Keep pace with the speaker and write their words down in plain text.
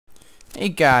Hey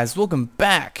guys, welcome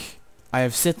back! I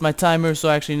have set my timer so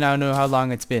I actually now know how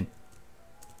long it's been.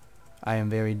 I am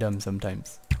very dumb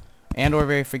sometimes. And or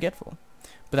very forgetful.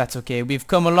 But that's okay, we've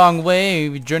come a long way,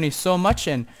 we've journeyed so much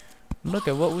and look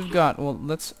at what we've got. Well,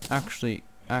 let's actually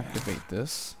activate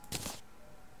this.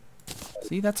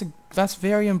 See, that's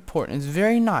very important. It's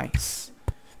very nice.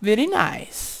 Very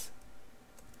nice.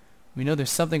 We know there's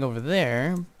something over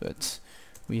there, but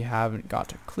we haven't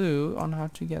got a clue on how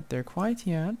to get there quite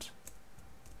yet.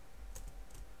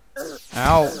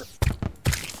 Ow.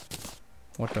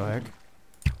 What the heck?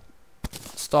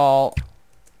 Stall.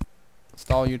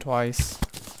 Stall you twice.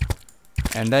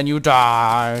 And then you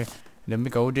die. Let me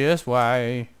go this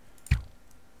way.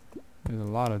 There's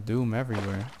a lot of doom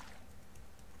everywhere.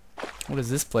 What is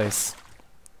this place?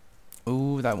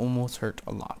 Ooh, that almost hurt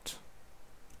a lot.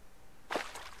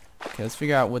 Okay, let's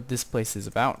figure out what this place is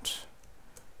about.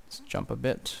 Let's jump a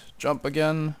bit. Jump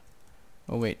again.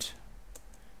 Oh, wait.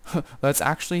 Let's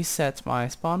actually set my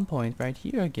spawn point right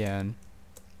here again.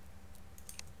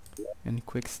 And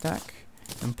quick stack.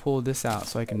 And pull this out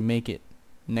so I can make it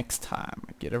next time.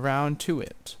 Get around to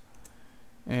it.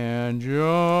 And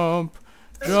jump.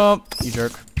 Jump. You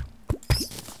jerk.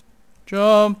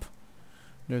 Jump.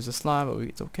 There's a slime, but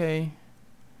it's okay.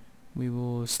 We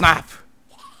will snap.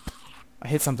 I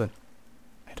hit something.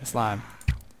 I hit a slime.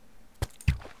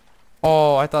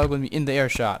 Oh, I thought it was going to be in the air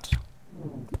shot.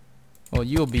 Well,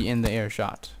 you'll be in the air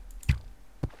shot.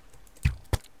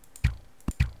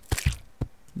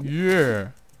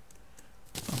 Yeah.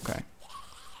 Okay.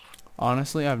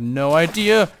 Honestly, I have no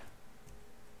idea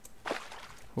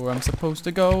where I'm supposed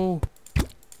to go.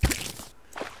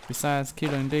 Besides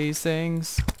killing these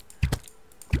things.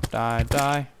 Die,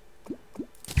 die.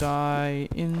 Die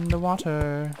in the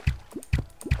water.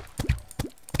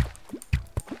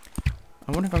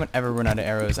 I wonder if I'm gonna ever run out of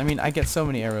arrows. I mean, I get so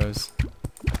many arrows.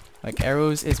 Like,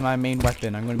 arrows is my main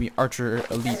weapon. I'm gonna be archer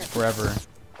elite forever.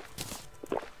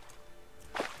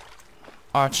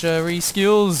 Archery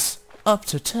skills up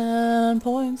to 10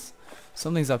 points.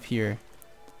 Something's up here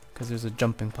because there's a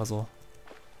jumping puzzle.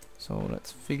 So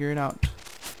let's figure it out.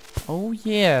 Oh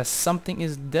yes, something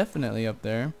is definitely up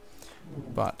there,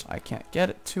 but I can't get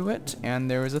it to it, and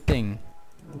there is a thing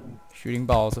shooting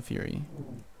balls of fury.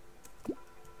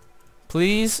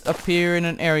 Please appear in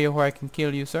an area where I can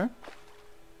kill you, sir.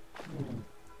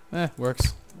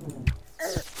 Works.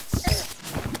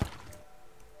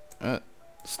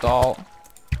 Stall.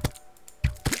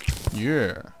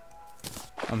 Yeah.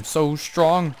 I'm so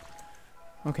strong.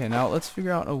 Okay, now let's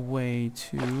figure out a way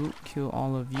to kill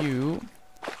all of you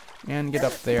and get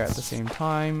up there at the same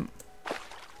time.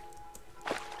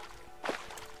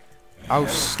 Oh,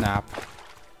 snap.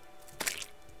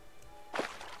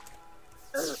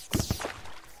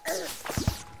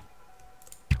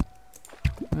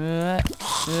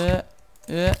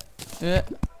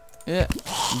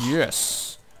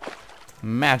 Yes.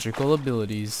 Magical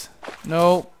abilities.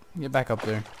 Nope. Get back up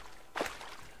there.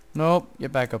 Nope.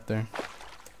 Get back up there.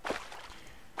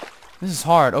 This is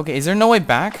hard. Okay, is there no way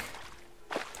back?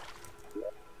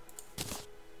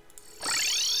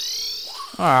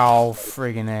 Oh,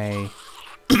 friggin' A.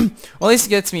 Well, at least it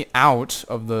gets me out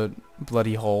of the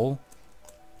bloody hole.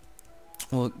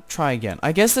 We'll try again.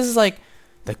 I guess this is like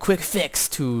the quick fix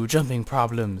to jumping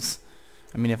problems.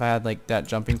 I mean, if I had like that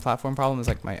jumping platform problem, it's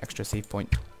like my extra save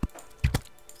point.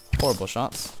 Horrible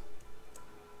shots.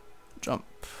 Jump.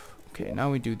 Okay,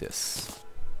 now we do this.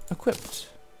 Equipped.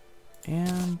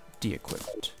 And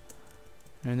de-equipped.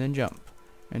 And then jump.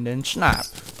 And then snap.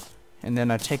 And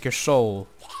then I take your soul.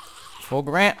 Full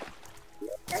grant.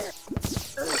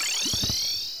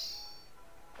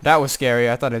 That was scary.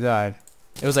 I thought I died.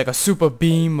 It was like a super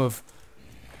beam of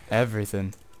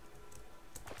everything.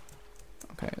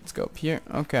 Okay, let's go up here.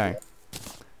 Okay.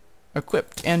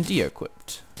 Equipped and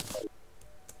de-equipped.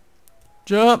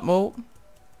 Jump. Oh.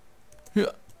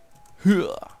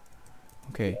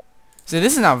 Okay. So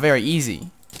this is not very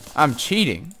easy. I'm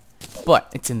cheating.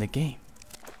 But it's in the game.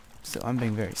 So I'm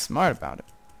being very smart about it.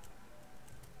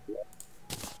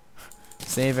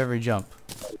 Save every jump.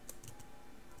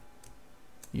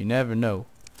 You never know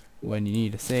when you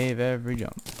need to save every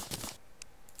jump.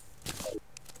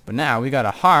 But now we got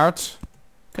a heart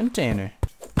container.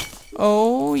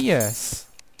 Oh yes.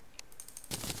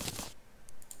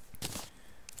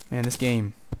 Man, this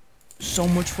game, so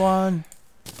much fun.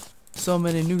 So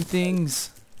many new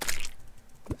things.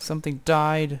 Something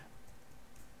died.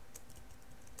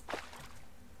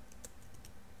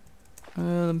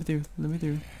 Let me through. Let me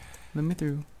through. Let me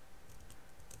through.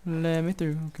 Let me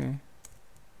through. Okay.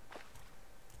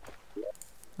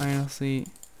 I honestly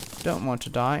don't want to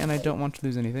die, and I don't want to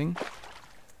lose anything.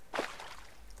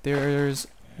 There's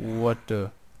what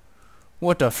the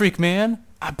freak, man?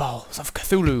 Eyeballs of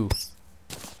Cthulhu.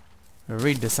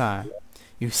 Read the sign.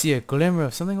 You see a glimmer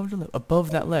of something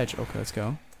above that ledge. Okay, let's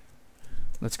go.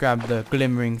 Let's grab the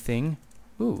glimmering thing.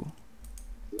 Ooh.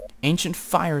 Ancient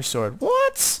fire sword.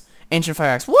 What? Ancient fire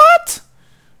axe. What?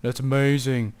 That's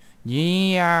amazing.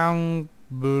 Yang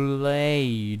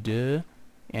blade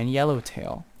and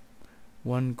yellowtail.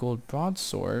 1 gold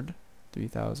broadsword.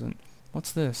 3,000.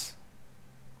 What's this?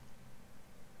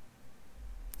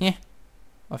 Yeah.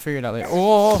 I'll figure it out later.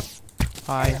 Oh!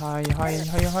 Hi.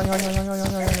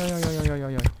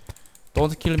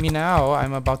 Don't kill me now.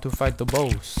 I'm about to fight the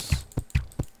boss.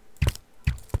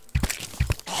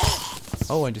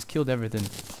 Oh, I just killed everything.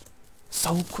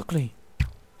 So quickly.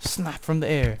 Snap from the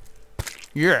air.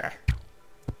 Yeah.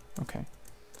 Okay.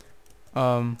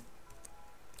 I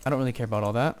don't really care about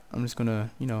all that. I'm just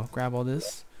gonna, you know, grab all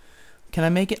this. Can I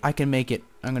make it? I can make it.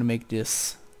 I'm gonna make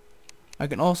this. I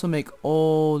can also make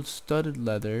old studded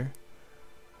leather.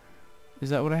 Is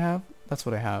that what I have? That's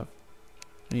what I have.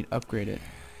 I need to upgrade it.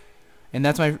 And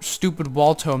that's my stupid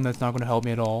wall tome that's not gonna help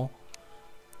me at all.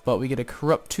 But we get a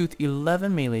corrupt tooth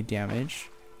 11 melee damage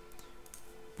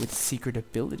with secret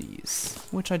abilities,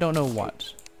 which I don't know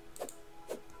what.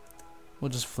 We'll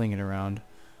just fling it around.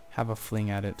 Have a fling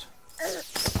at it.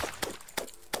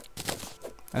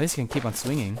 At least you can keep on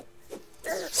swinging.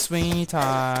 Swingy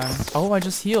time. Oh, I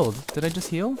just healed. Did I just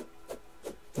heal?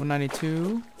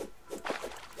 192.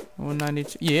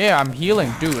 192. Yeah, I'm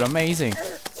healing, dude. Amazing.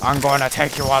 I'm gonna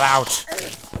take you all out.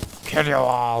 Kill you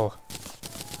all.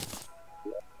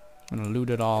 I'm gonna loot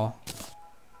it all.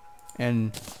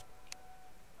 And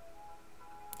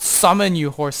summon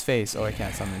you, Horseface. Oh, I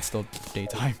can't summon. It's still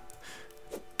daytime.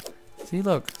 See,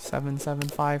 look. 7, 7,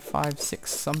 5, 5,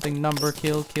 6. Something number.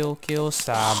 Kill, kill, kill.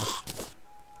 Stab.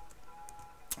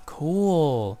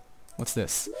 Cool. What's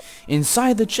this?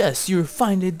 Inside the chest, you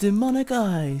find a demonic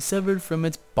eye severed from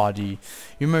its body.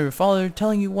 You remember your father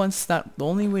telling you once that the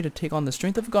only way to take on the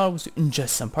strength of God was to ingest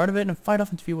some part of it and fight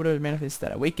off and defeat whatever manifests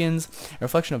that awakens a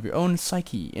reflection of your own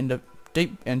psyche in the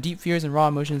deep fears and raw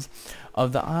emotions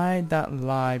of the eye that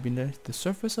lie beneath the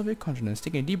surface of your consciousness.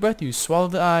 Taking a deep breath, you swallow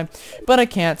the eye, but I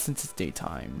can't since it's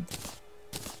daytime.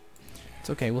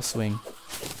 It's okay, we'll swing.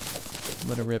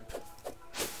 Let it rip.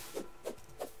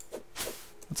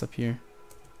 What's up here?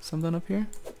 Something up here?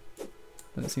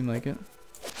 Doesn't seem like it.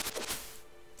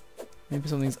 Maybe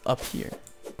something's up here.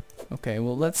 Okay,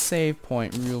 well, let's save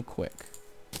point real quick.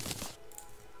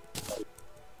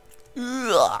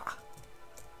 Ugh.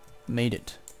 Made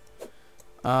it.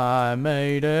 I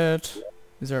made it.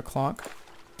 Is there a clock?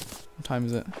 What time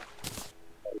is it?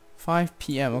 5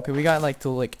 p.m. Okay, we got like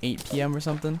till like 8 p.m. or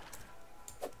something.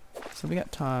 So we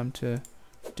got time to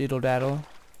diddle daddle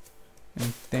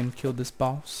and then kill this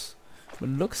boss. But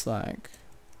it looks like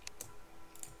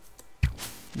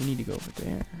we need to go over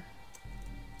there.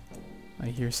 I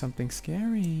hear something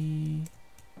scary.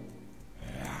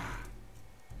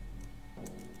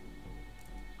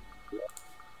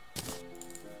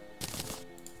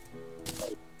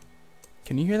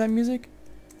 Can you hear that music?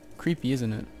 Creepy,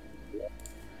 isn't it?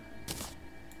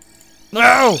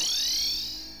 No!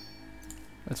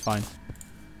 That's fine.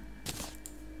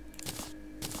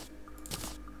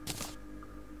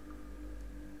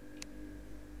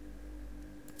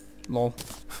 Lol.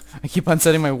 I keep on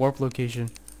setting my warp location.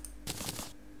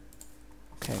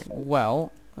 Okay,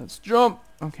 well, let's jump.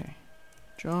 Okay.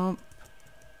 Jump.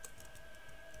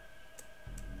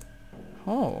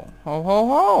 Oh. Ho ho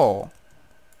ho!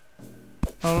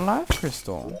 A life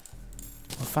crystal.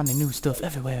 We're finding new stuff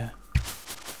everywhere.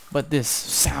 But this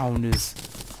sound is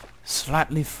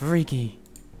slightly freaky.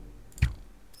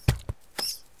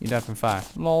 You died from fire.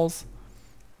 Lols.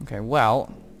 Okay,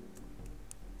 well,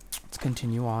 let's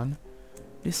continue on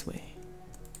this way.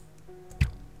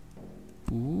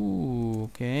 Ooh,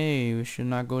 okay. We should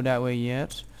not go that way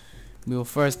yet. We will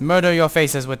first murder your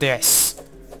faces with this.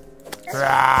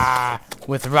 Rah!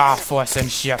 With raw force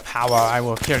and sheer power, I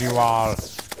will kill you all.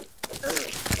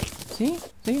 See?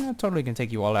 See? I totally can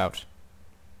take you all out.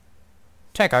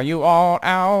 Take you all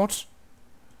out.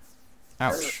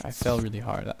 Ouch. I fell really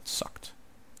hard. That sucked.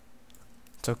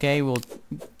 It's okay. We'll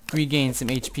regain some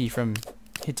HP from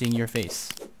hitting your face.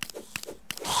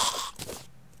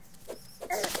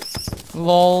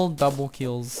 Lol. Double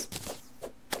kills.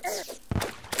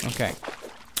 Okay.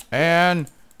 And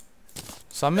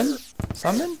summon?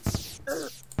 Summon?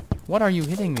 What are you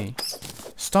hitting me?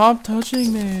 Stop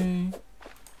touching me.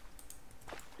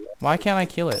 Why can't I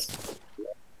kill it?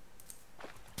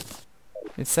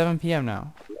 It's 7 p.m.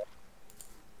 now.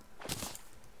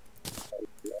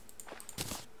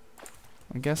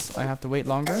 I guess I have to wait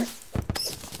longer.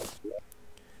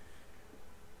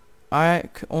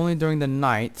 Only during the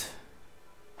night.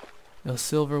 The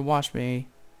silver watch may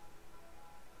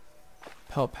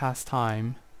help pass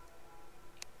time.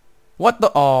 What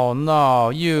the? Oh no!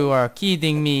 You are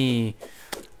kidding me.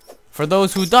 For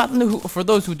those who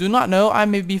do not know, I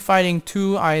may be fighting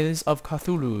 2 eyes of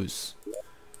Cthulhu's.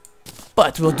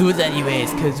 But we'll do it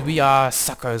anyways, cause we are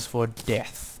suckers for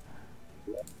death.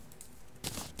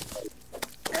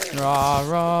 Rah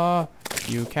rah!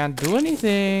 You can't do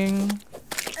anything.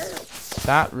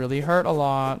 That really hurt a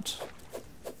lot.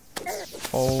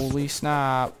 Holy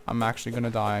snap! I'm actually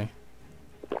gonna die.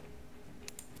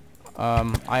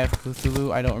 I have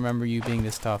Cthulhu. I don't remember you being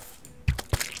this tough.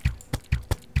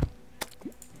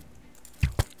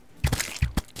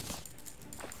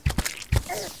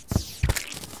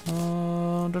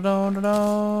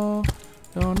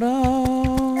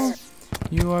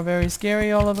 You are very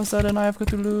scary. All of a sudden, I have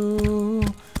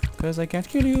Cthulhu, because I can't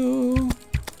kill you.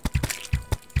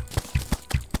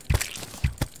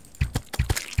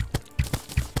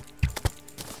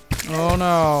 Oh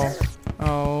no!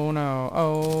 Oh no!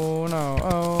 Oh no!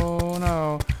 Oh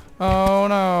no! Oh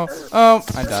no! Oh!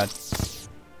 I died.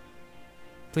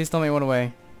 Please tell me it went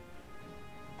away.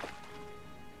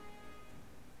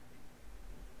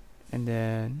 And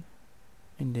then,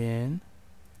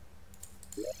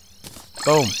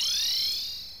 boom!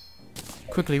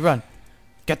 Quickly run!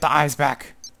 Get the eyes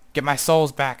back! Get my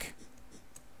souls back!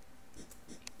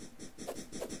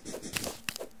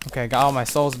 Okay, got all my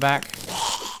souls back.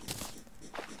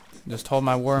 Just hold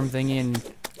my worm thingy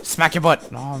and smack your butt!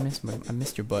 Oh, I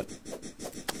missed your butt.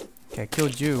 Okay, I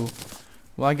killed you.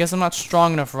 Well, I guess I'm not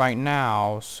strong enough right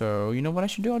now, so you know what I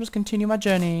should do? I'll just continue my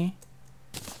journey.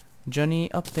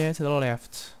 Journey up there to the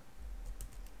left.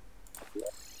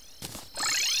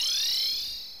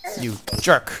 You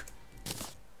jerk!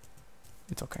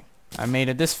 It's okay. I made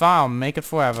it this far, I'll make it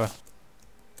forever.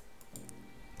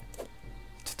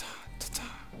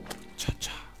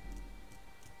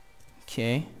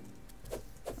 Okay.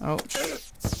 Ouch.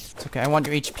 It's okay, I want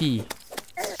your HP.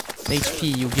 The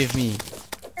HP you give me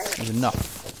is enough.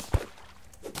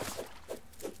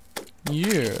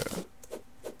 Yeah.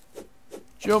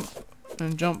 Jump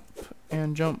and jump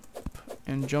and jump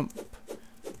and jump.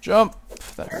 Jump!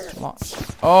 That hurt a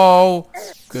lot. Oh!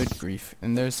 Good grief.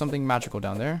 And there's something magical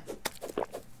down there.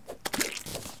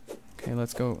 Okay,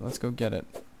 let's go get it.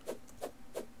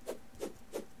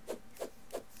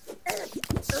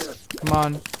 Come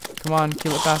on. Come on,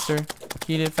 kill it faster.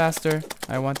 Kill it faster.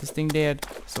 I want this thing dead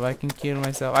so I can kill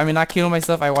myself. I mean, not kill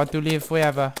myself, I want to live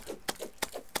forever.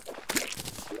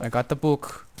 I got the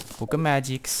book. Book of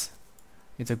Magics.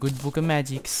 It's a good book of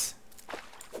magics.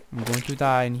 I'm going to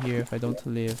die in here if I don't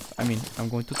live. I mean, I'm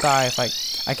going to die if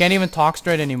I can't even talk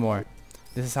straight anymore.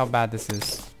 This is how bad this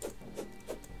is.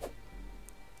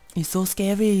 It's so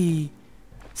scary.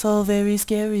 So very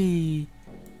scary.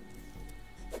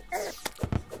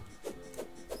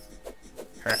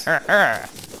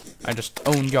 I just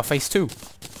owned your face too.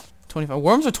 25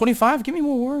 worms are 25? Give me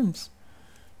more worms.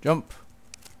 Jump.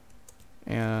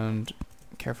 And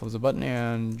careful as a button.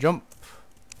 And jump.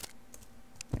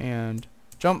 And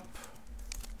jump.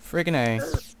 Freaking A.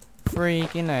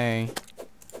 Freaking A.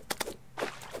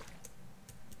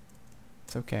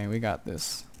 It's okay, we got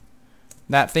this.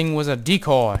 That thing was a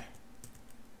decoy.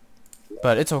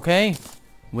 But it's okay.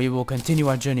 We will continue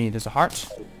our journey. There's a heart.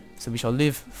 So we shall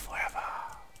live forever.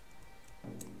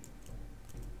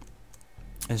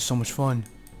 It's so much fun.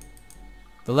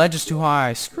 The ledge is too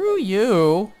high. Screw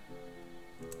you.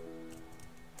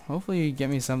 Hopefully you get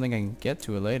me something I can get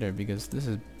to it later, because this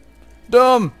is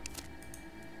dumb.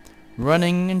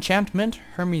 Running enchantment.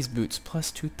 Hermes boots. Plus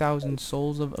 2,000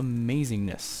 souls of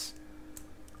amazingness.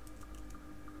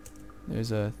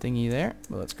 There's a thingy there.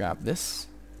 Well, let's grab this.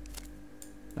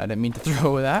 I didn't mean to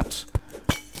throw that.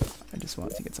 I just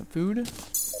wanted to get some food.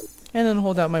 And then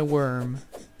hold out my worm.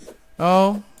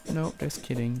 Oh, no, just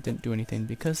kidding. Didn't do anything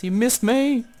because he missed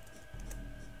me.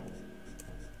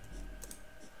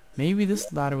 Maybe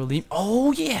this ladder will lead.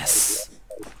 Oh, yes!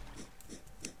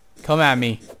 Come at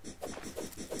me.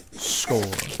 Score.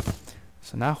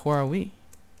 So now where are we?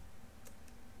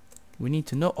 We need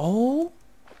to know. Oh!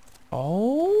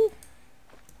 Oh!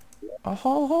 Oh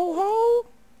ho ho ho!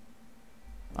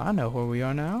 I know where we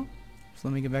are now. So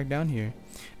let me get back down here.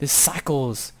 This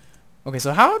cycles. Okay,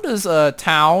 so how does a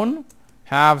town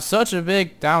have such a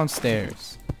big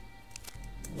downstairs?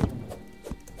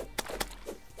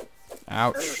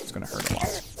 Ouch. It's gonna hurt a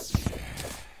lot.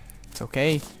 It's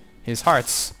okay. His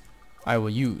hearts I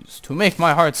will use to make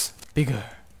my hearts bigger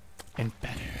and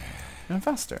better and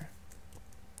faster.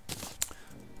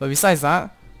 But besides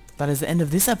that, that is the end of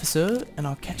this episode, and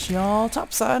I'll catch y'all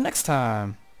topside next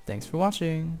time. Thanks for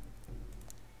watching.